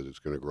smaller, because it's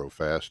going to grow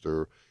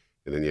faster,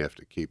 and then you have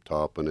to keep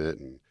topping it.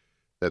 And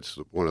that's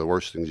one of the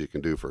worst things you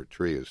can do for a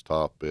tree, is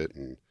top it,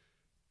 and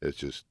it's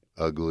just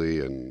ugly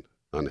and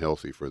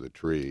unhealthy for the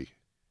tree.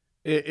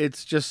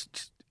 It's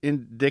just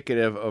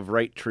indicative of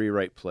right tree,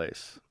 right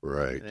place.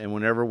 Right. And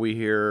whenever we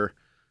hear,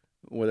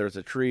 whether it's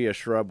a tree, a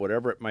shrub,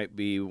 whatever it might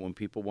be, when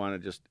people want to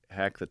just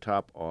hack the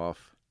top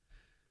off,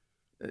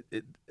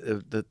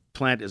 the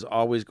plant is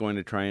always going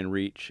to try and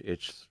reach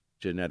its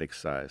genetic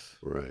size.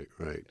 Right,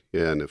 right.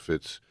 Yeah, and if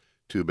it's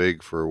too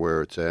big for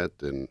where it's at,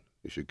 then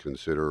you should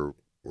consider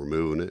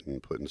removing it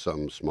and putting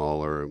something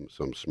smaller,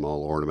 some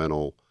small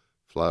ornamental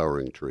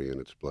flowering tree in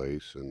its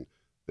place, and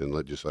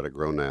just let it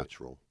grow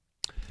natural.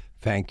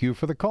 Thank you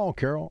for the call,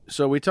 Carol.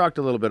 So we talked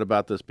a little bit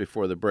about this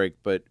before the break,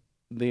 but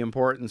the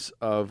importance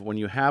of when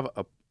you have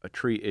a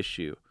tree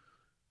issue,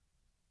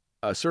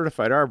 a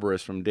certified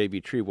arborist from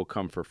Davey Tree will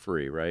come for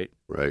free, right?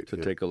 Right. To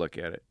take a look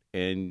at it.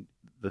 And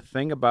the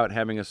thing about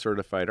having a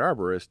certified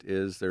arborist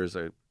is there's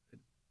a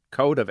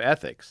code of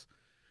ethics,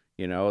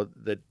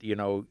 that,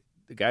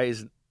 the guy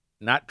is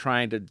not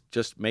trying to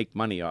just make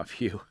money off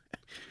you.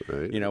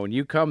 Right. When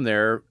you come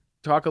there,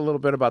 talk a little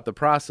bit about the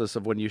process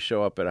of when you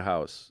show up at a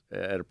house,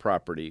 at a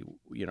property,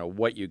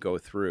 what you go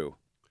through.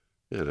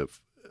 And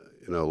if,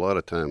 a lot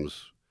of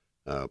times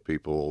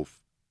people,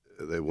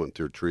 they want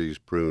their trees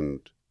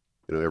pruned,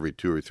 every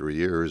 2 or 3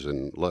 years,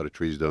 and a lot of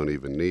trees don't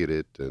even need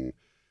it. And,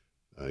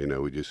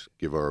 we just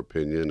give our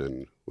opinion,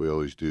 and we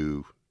always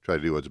try to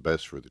do what's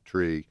best for the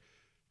tree.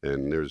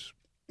 And there's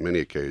many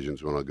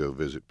occasions when I'll go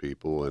visit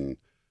people, and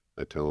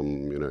I tell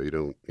them, you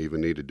don't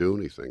even need to do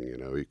anything.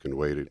 You can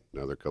wait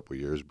another couple of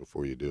years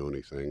before you do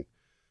anything.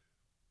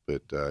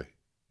 But,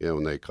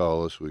 when they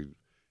call us, we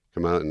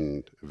come out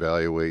and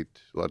evaluate.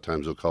 A lot of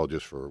times they'll call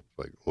just for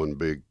like one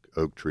big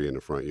oak tree in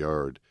the front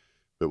yard.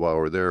 But while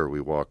we're there,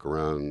 we walk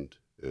around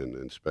and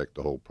inspect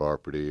the whole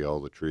property, all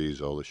the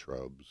trees, all the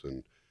shrubs,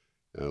 and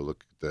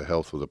look at the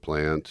health of the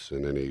plants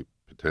and any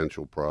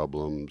potential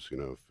problems,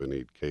 if they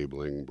need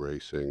cabling,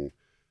 bracing,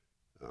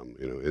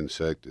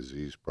 insect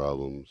disease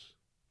problems.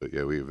 But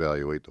yeah, we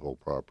evaluate the whole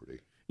property.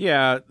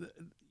 Yeah,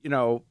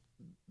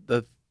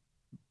 the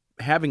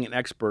having an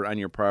expert on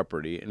your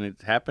property, and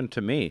it's happened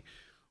to me,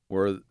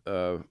 where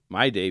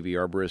my Davey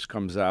arborist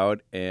comes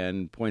out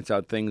and points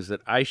out things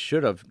that I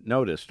should have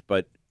noticed,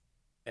 but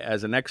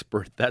as an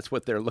expert, that's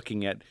what they're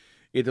looking at,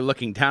 either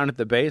looking down at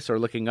the base or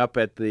looking up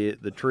at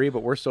the tree.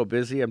 But we're so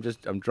busy, I'm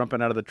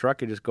jumping out of the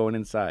truck and just going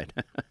inside.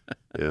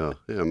 Yeah.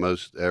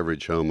 Most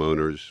average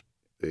homeowners,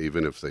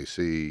 even if they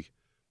see,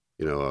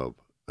 a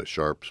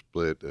sharp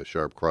split, a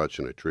sharp crotch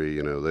in a tree,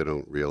 they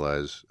don't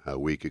realize how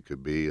weak it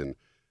could be. And,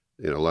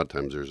 a lot of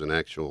times there's an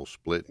actual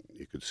split.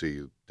 You could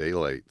see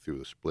daylight through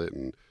the split,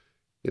 and,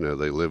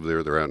 they live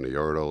there. They're out in the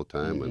yard all the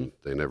time, and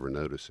they never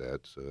notice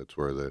that. So that's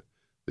where the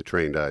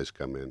trained eyes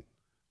come in.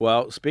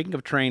 Well, speaking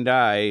of trained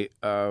eye,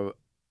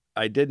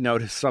 I did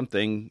notice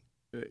something,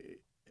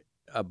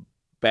 a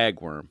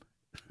bagworm.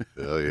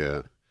 Oh,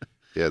 yeah.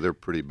 Yeah, they're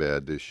pretty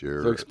bad this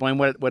year. So explain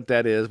what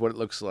that is, what it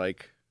looks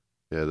like.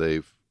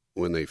 Yeah,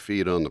 when they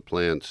feed on the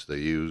plants, they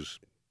use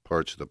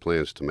parts of the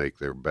plants to make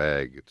their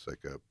bag. It's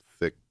like a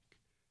thick,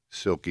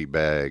 silky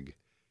bag.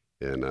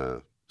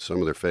 And some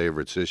of their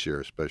favorites this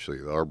year, especially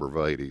the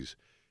arborvitaes,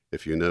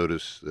 if you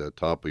notice the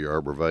top of your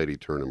arborvitae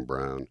turning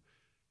brown,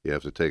 you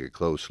have to take a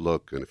close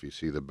look. And if you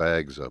see the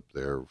bags up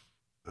there,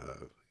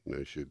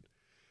 you should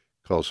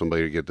call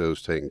somebody to get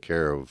those taken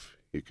care of.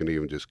 You can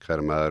even just cut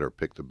them out or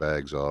pick the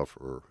bags off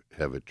or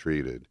have it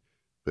treated.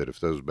 But if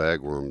those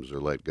bagworms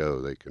are let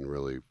go, they can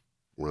really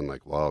run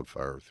like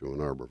wildfire through an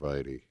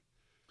arborvitae.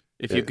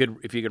 If you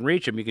can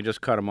reach them, you can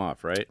just cut them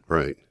off, right?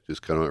 Right.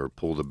 Just cut them or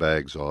pull the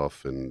bags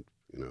off and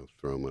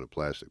throw them in a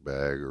plastic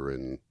bag or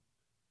in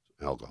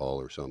alcohol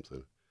or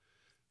something.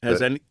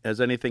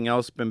 Has anything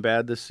else been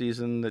bad this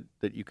season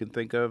that you can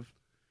think of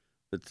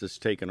that's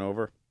just taken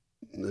over?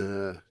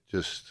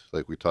 Just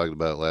like we talked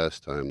about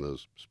last time,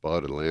 those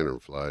spotted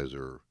lanternflies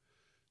are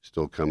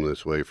still coming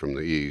this way from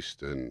the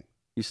east. And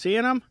you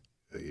seeing them?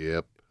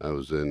 Yep. I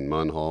was in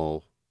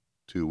Munhall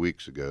 2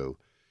 weeks ago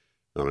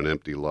on an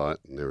empty lot,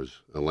 and there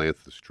was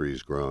ailanthus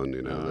trees growing.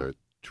 Their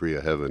tree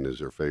of heaven is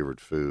their favorite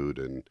food.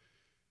 And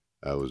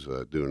I was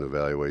doing an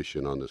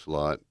evaluation on this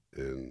lot,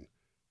 and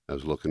I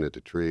was looking at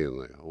the tree, and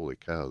like, holy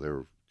cow,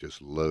 they're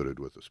just loaded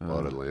with the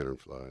spotted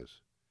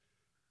lanternflies.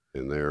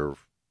 And they're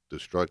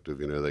destructive.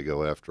 They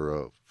go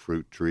after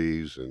fruit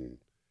trees and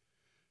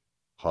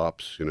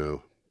hops.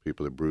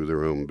 People that brew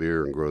their own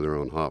beer and grow their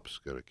own hops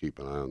got to keep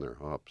an eye on their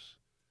hops.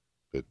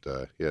 But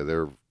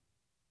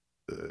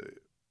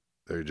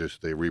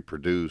they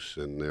reproduce,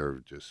 and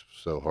they're just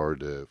so hard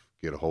to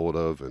get a hold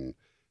of. And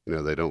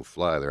they don't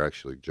fly; they're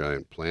actually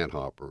giant plant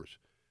hoppers.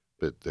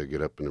 But they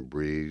get up in a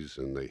breeze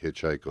and they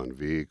hitchhike on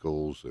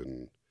vehicles,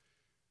 and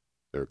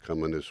they're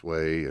coming this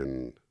way,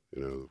 and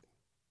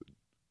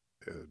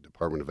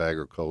Department of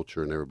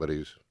Agriculture and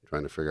everybody's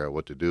trying to figure out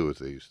what to do with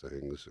these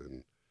things,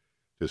 and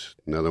just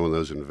another one of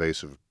those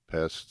invasive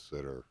pests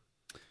that are.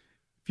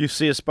 If you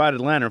see a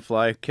spotted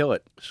lanternfly, kill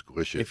it.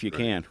 Squish it if you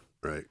can.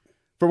 Right.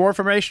 For more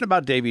information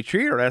about Davey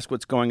Tree or ask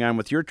what's going on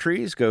with your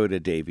trees, go to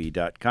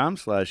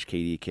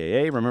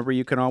davey.com/KDKA. Remember,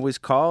 you can always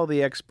call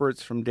the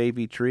experts from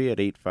Davey Tree at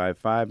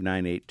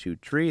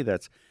 855-982-TREE.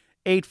 That's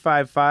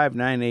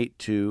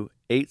 855-982-8282.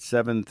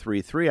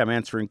 8733. I'm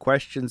answering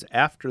questions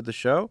after the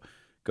show.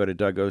 Go to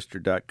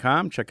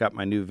DougOster.com. Check out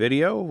my new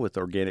video with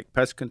organic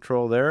pest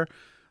control there.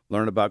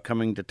 Learn about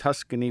coming to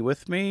Tuscany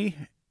with me.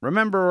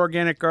 Remember,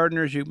 organic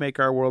gardeners, you make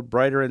our world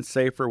brighter and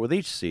safer with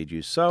each seed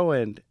you sow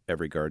and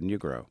every garden you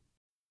grow.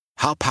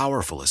 How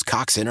powerful is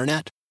Cox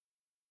Internet?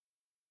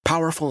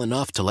 Powerful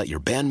enough to let your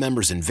band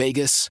members in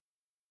Vegas,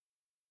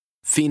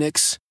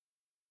 Phoenix,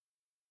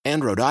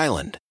 and Rhode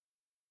Island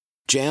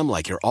jam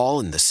like you're all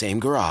in the same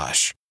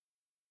garage.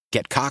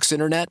 Get Cox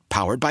Internet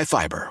powered by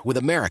fiber with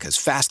America's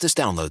fastest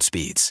download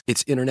speeds.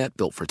 It's internet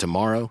built for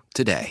tomorrow,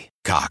 today.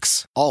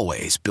 Cox,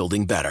 always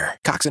building better.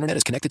 Cox Internet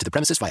is connected to the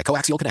premises via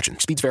coaxial connection.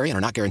 Speeds vary and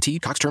are not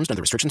guaranteed. Cox terms and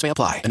other restrictions may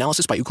apply.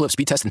 Analysis by Ookla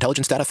Speed Test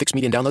Intelligence Data. Fixed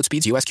median download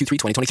speeds. US Q3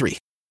 2023.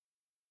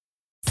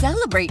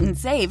 Celebrate and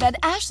save at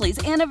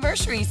Ashley's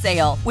Anniversary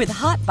Sale. With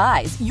Hot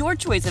Buys, your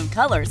choice of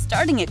colors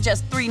starting at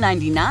just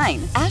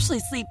 $3.99. Ashley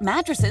Sleep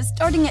mattresses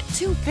starting at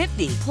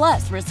 $2.50.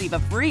 Plus, receive a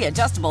free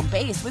adjustable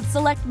base with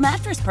select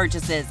mattress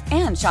purchases.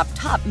 And shop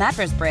top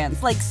mattress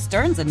brands like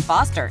Stearns &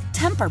 Foster,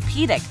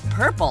 Tempur-Pedic,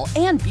 Purple,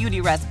 and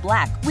Beautyrest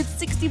Black with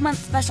 60-month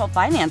special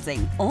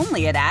financing.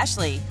 Only at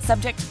Ashley.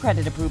 Subject to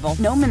credit approval.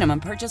 No minimum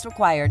purchase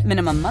required.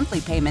 Minimum monthly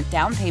payment,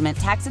 down payment,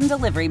 tax, and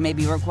delivery may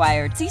be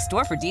required. See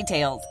store for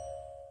details.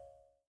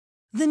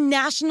 The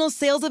national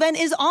sales event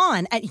is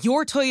on at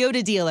your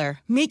Toyota dealer,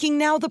 making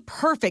now the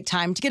perfect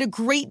time to get a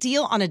great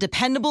deal on a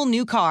dependable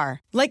new car.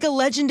 Like a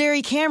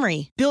legendary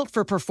Camry, built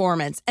for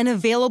performance and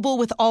available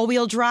with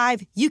all-wheel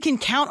drive, you can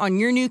count on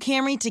your new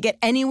Camry to get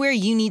anywhere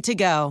you need to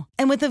go.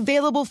 And with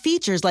available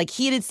features like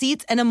heated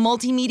seats and a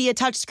multimedia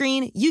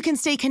touchscreen, you can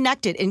stay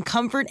connected in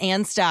comfort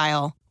and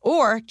style.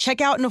 Or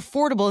check out an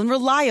affordable and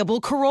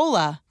reliable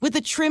Corolla with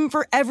a trim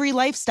for every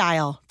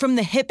lifestyle. From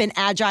the hip and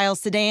agile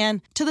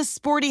sedan to the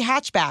sporty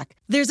hatchback,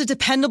 there's a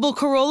dependable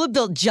Corolla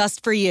built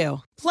just for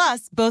you.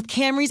 Plus, both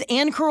Camrys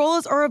and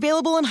Corollas are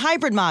available in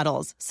hybrid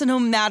models, so no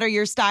matter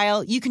your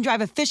style, you can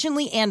drive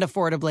efficiently and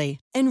affordably.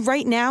 And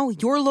right now,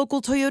 your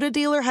local Toyota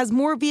dealer has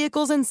more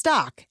vehicles in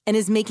stock and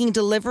is making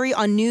delivery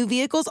on new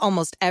vehicles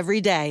almost every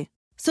day.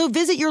 So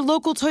visit your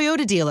local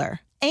Toyota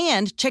dealer.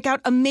 And check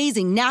out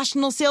amazing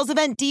national sales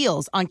event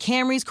deals on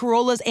Camrys,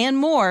 Corollas, and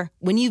more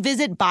when you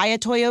visit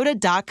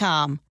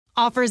buyatoyota.com.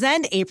 Offers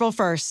end April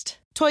 1st.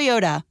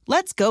 Toyota,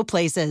 let's go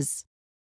places.